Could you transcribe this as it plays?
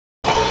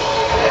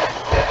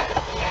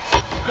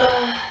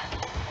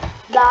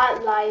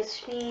that live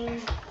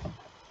stream.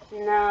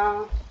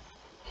 No.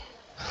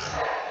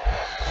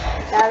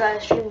 That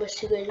live stream was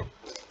too good.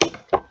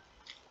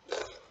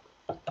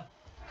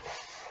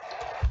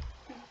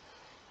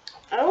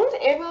 I was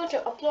able to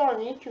upload on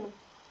YouTube.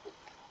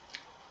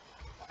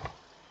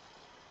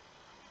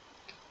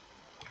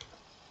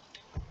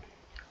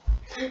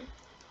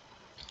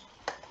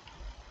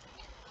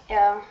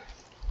 Yeah.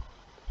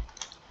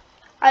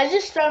 I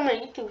just started my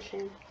YouTube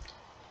stream.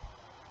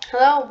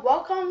 Hello,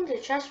 welcome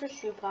to Transfer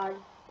Street Pod.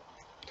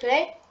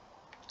 Today,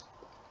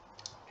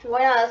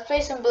 why not? Let's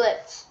play some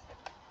Blitz.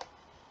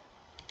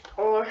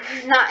 Or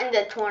not in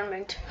the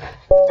tournament.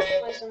 Let's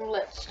play some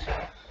Blitz.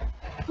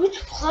 Who's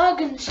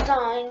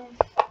Klagenstein?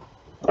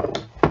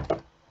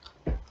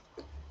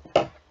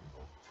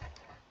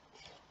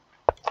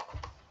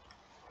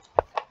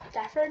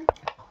 Stafford?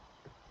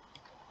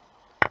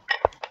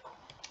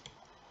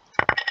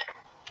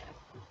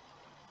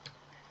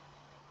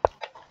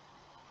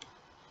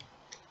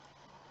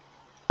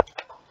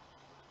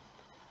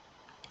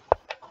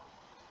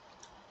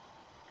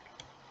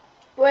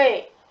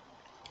 Wait.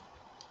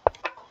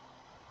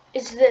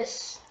 It's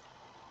this.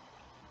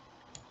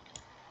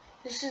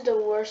 This is the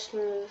worst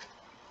move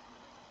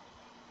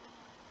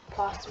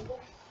possible.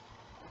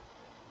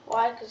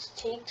 Why? Because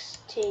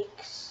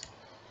takes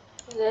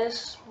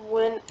this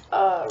win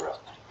a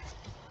rook.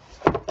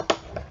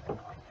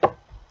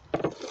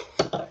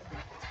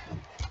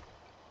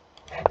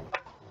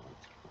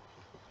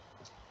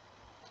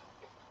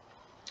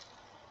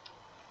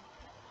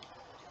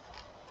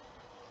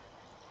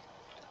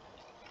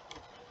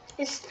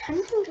 It's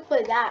tempting to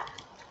play that.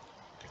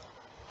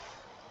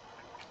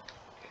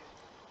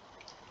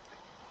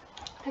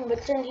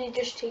 But then he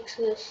just takes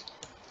this.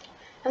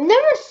 I've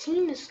never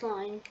seen this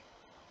line.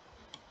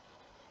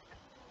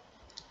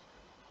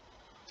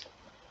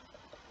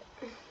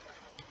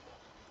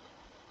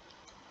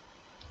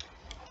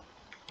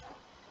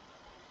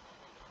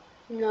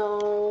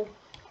 No.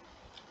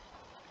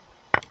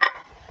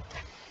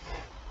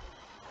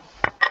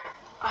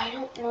 I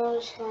don't know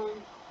this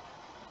line.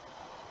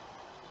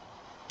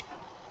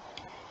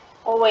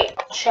 Oh wait,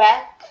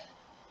 check.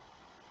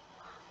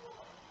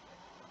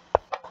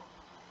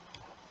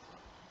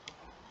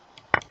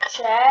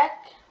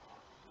 Check.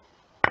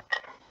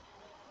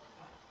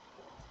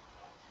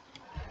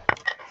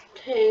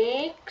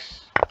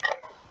 Takes.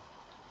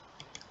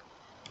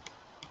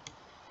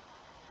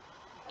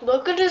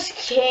 Look at this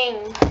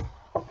king.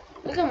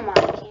 Look at my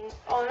king.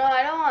 Oh no,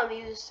 I don't want to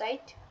leave the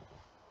site.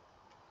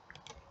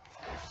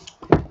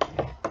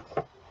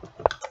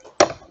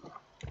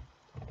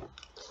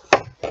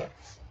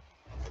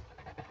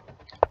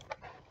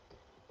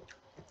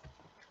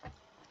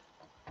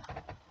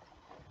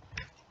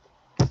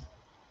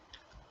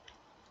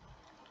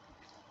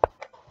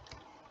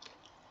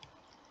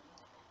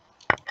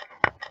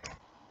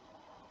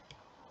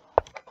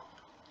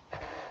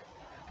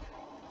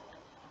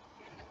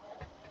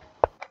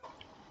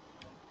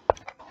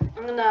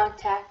 I'm gonna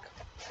attack.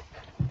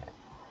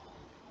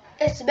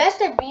 It's best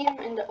to beat him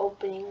in the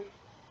opening.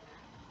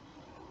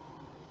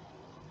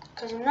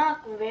 Because I'm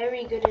not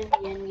very good in the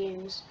end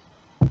games.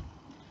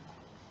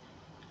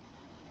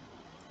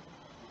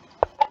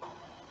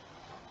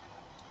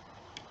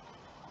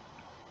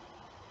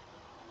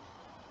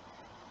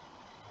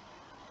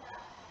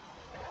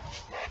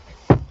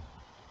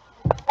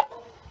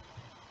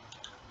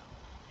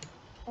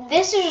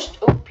 This is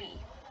just OP.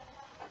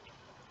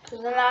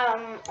 Because then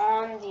I'm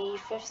on the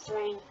 5th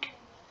rank.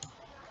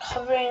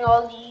 Covering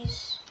all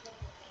these.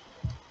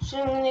 So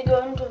I'm gonna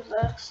go into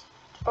left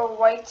or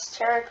white's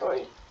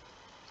territory.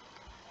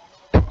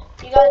 You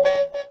got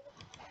it.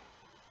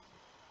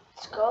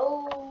 Let's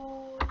go.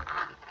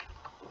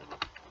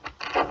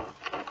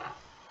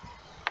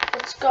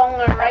 Let's go. I'm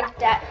gonna write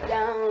that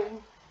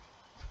down.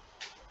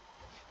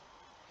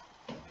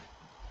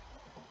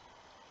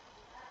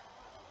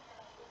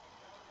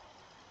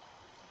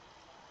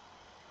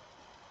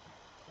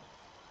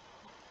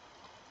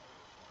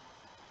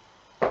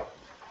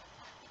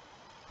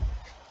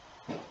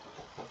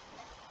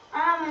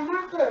 My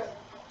marker.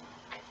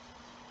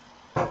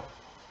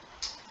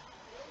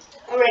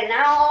 Alright,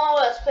 now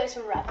let's play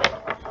some Rapid.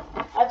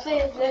 I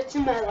played this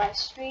in my live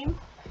stream.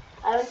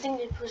 I don't think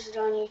they posted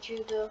on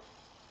YouTube though.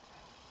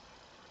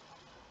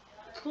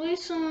 Play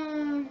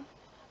some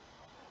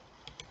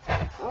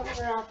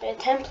Rapid.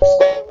 10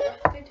 plus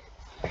Rapid.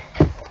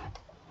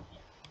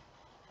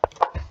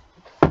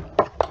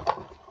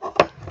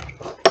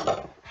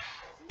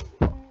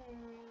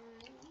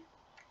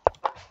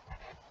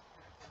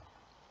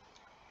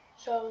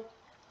 So,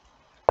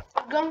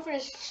 I'm going for the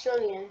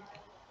Sicilian.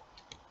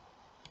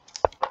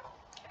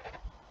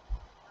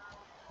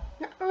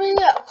 Not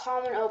really a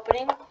common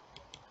opening.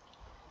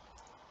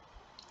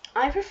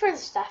 I prefer the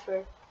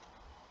Stafford.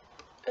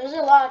 There's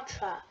a lot of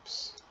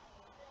traps.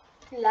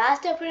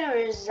 Last opening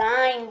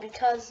resigned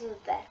because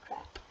of that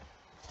crap.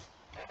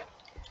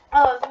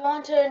 Oh, if you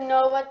want to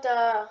know what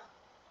the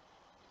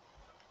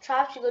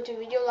traps, you go to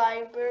Video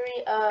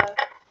Library,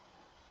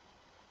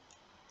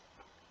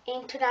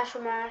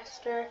 International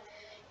Master,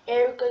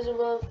 Because it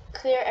will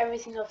clear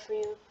everything up for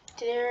you.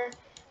 There are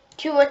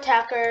 2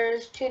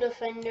 attackers, 2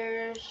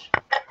 defenders,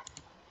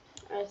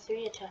 or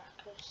 3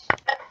 attackers.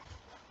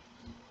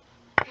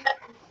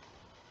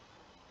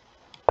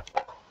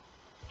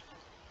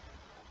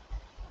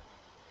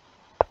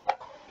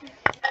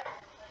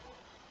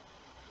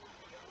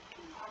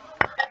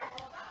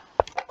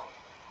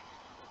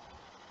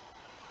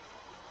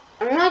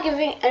 I'm not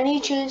giving any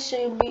chance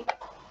to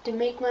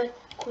make my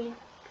queen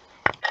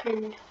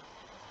and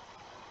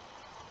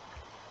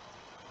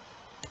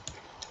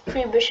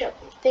free bishop.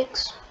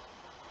 Thanks.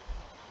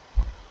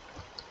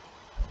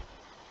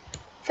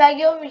 If I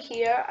get over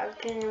here, I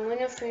can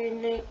win a free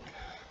knight,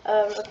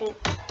 looking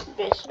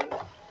bishop.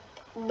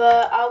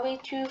 But I'll be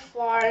too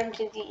far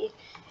into the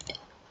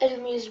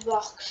enemy's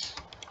box.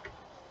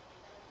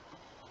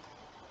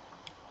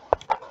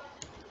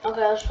 Okay,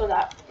 let's put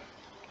that.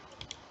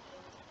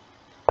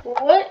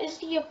 What is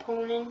the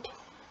opponent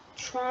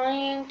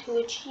trying to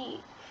achieve?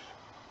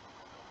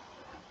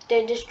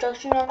 The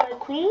destruction of my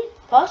queen?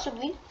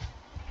 Possibly.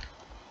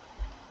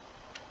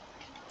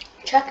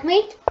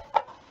 Checkmate?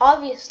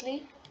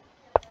 Obviously.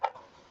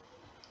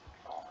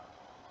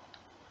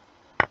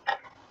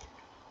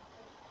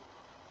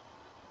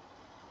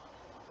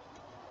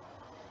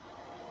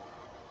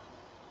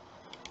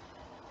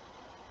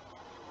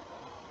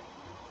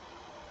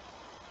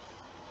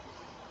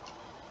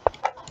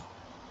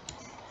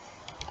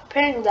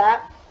 Preparing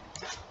that.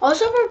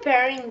 Also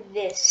preparing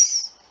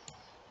this,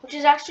 which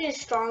is actually a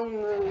strong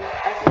move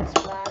against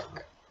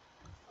black.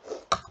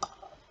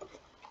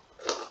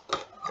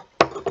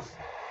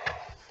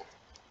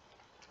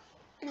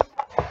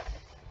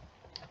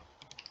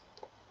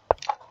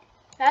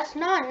 That's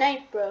not a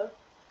knight, bro.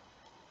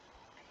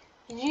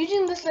 He's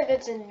using this like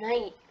it's a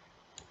knight.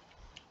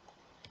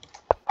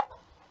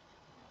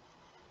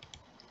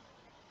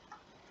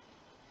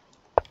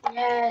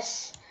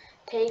 Yes,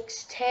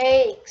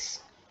 takes.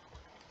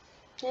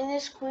 Then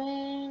this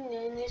queen,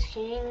 then this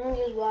king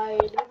is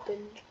wide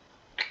open.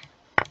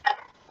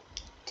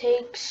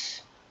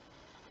 Takes.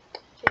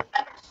 I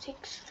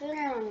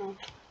don't know.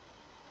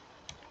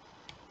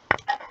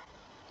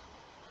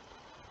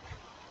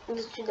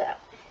 Let's do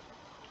that.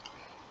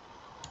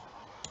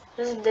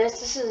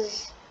 This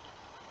is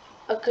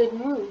a good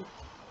move.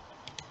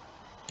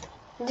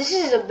 This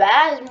is a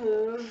bad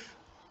move.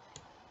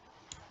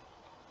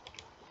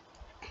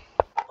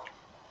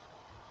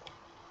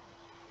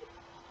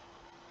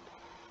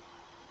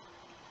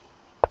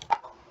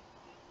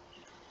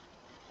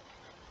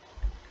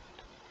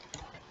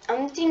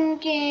 I'm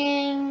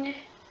thinking.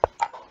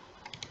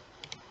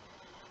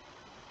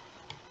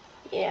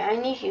 Yeah, I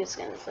knew he was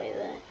gonna play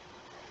that.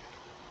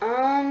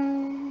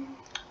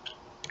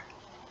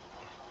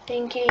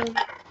 Thinking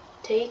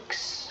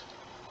takes.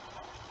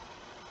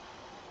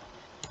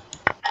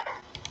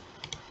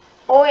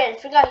 Oh yeah, I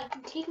forgot he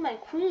can take my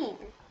queen.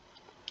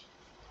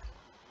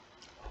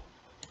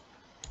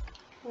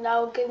 That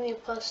will give me a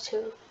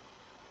 +2.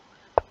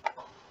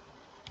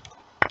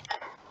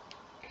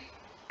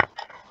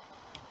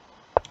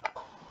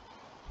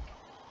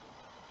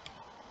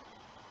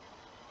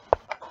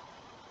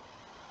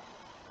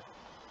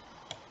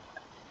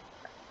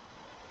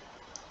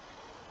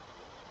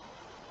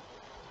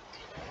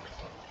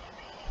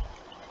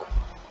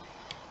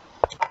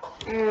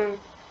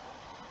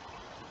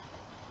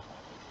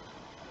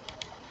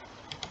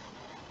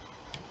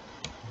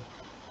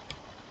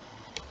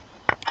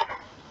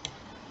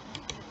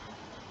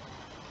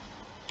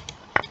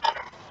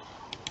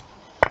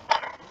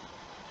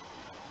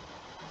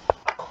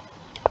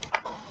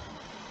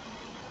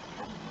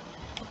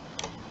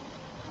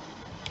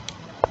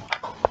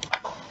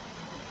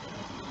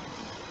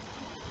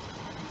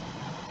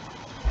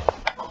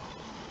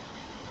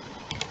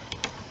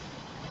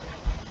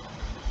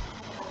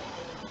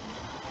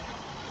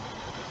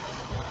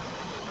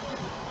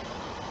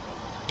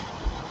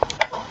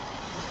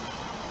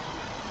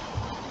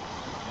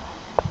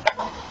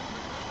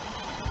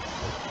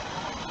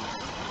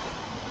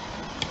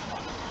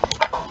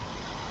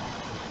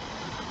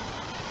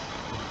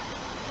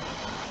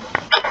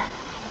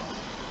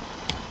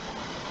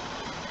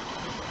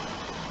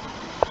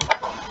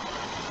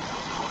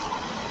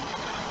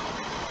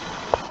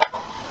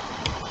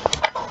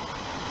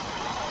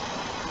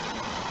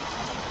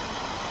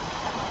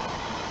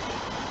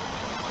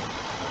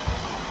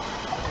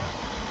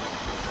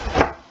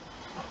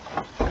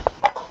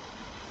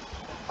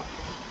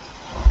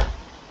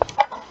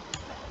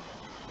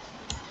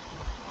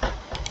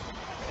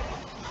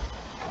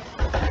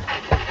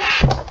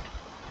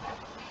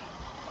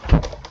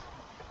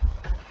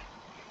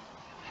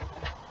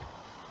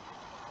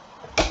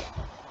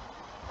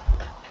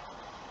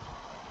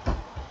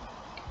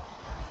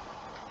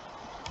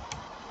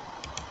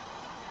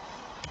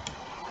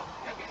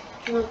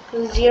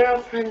 Zero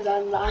friends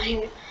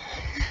online.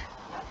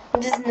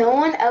 Does no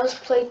one else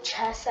play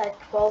chess at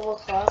 12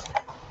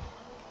 o'clock?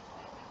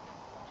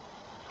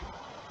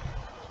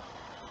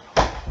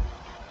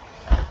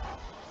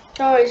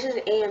 Oh, this is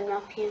AM,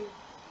 not PM.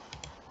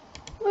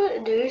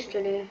 What day is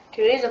today?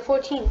 Today is the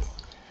 14th.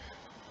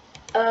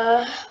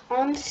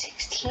 On the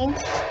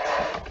 16th,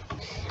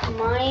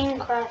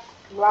 Minecraft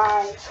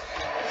Live.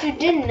 If you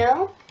didn't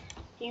know,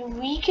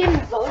 we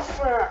can vote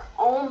for our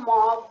own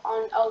mob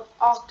on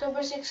October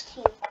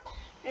 16th.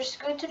 Just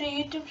go to the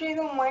YouTube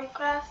channel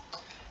Minecraft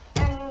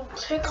and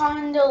click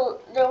on the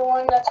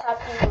one that's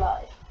happening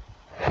live.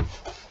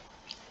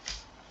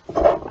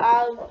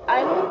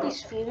 I won't be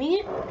streaming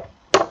it,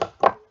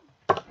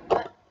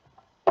 but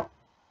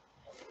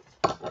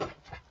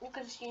you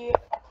can see it.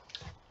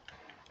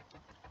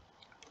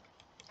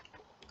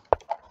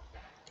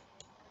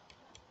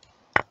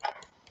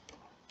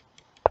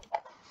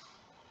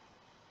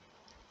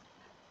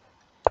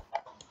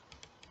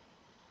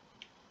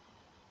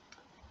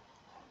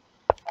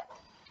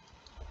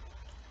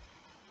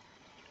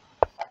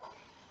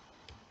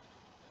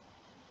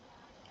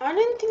 I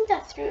didn't think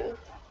that through.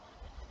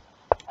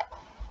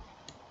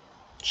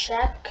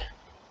 Checkmate?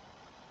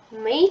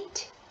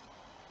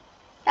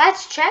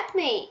 That's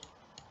checkmate.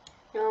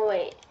 No,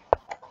 wait.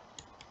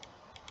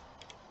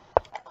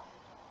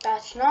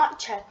 That's not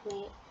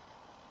checkmate.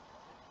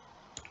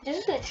 This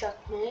is a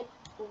checkmate.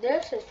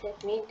 This is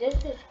checkmate. This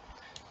is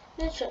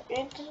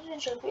checkmate. This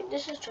is checkmate.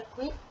 This is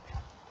checkmate.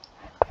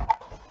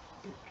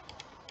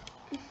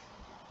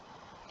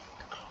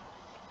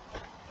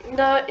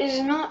 That is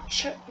not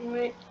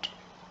checkmate.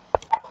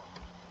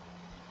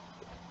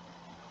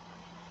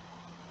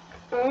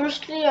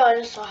 Honestly, I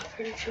just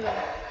offered to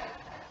try.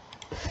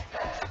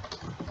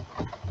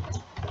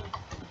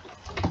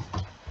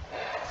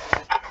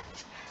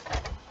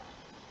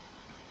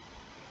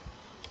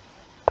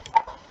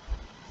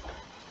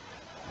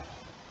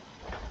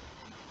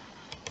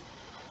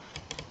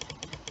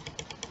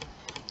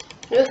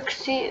 Look,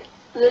 see,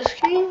 the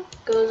screen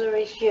goes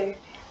right here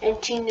and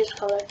changes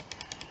color.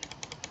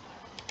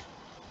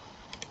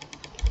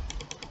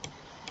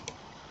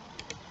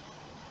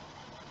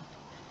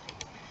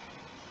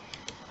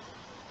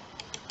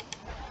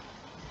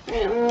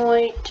 And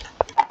wait.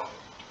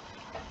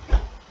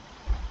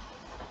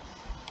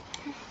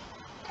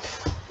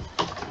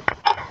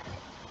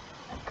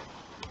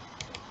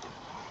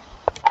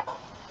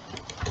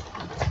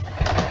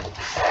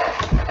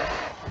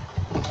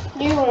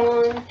 You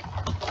won.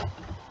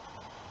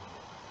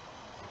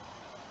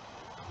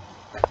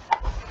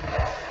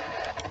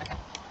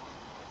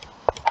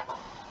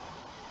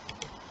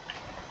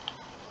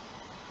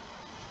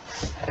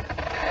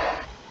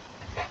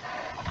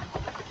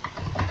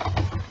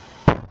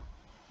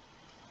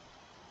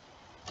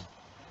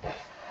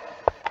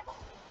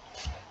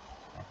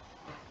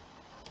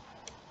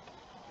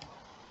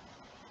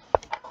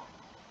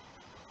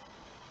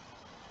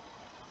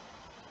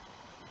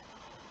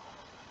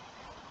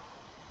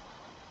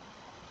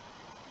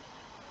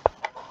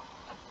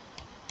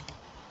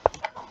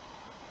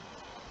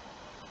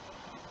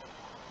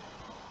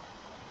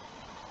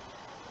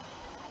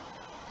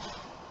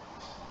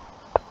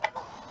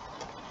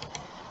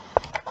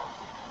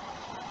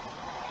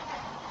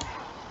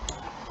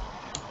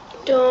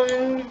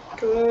 Dun,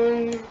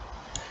 dun,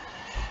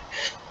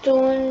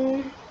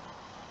 dun.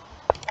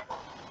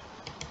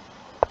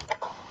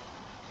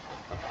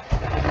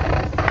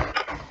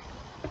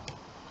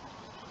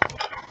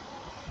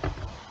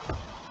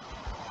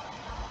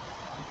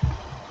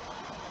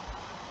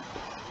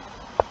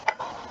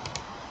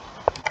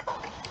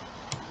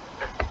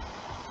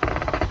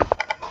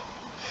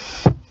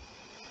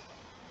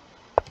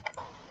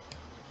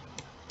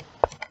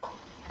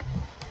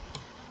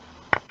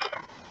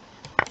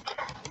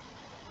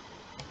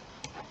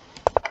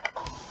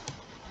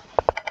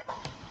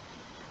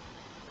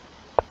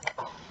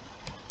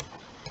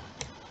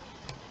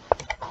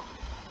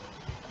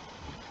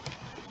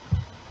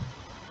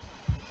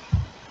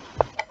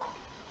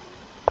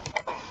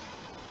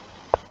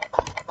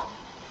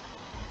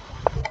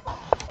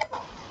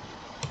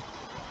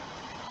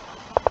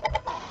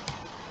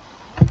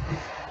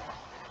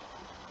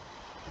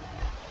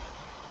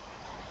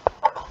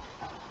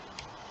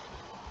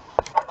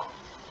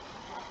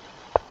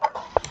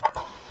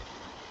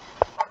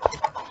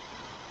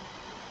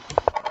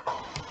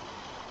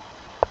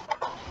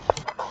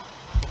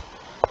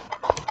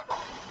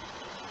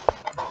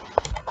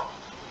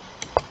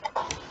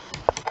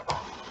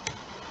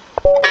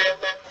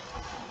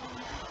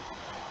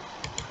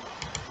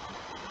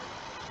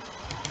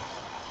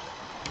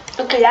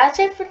 Okay, that's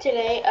it for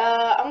today.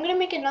 I'm gonna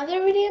make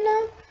another video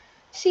now.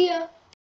 See ya.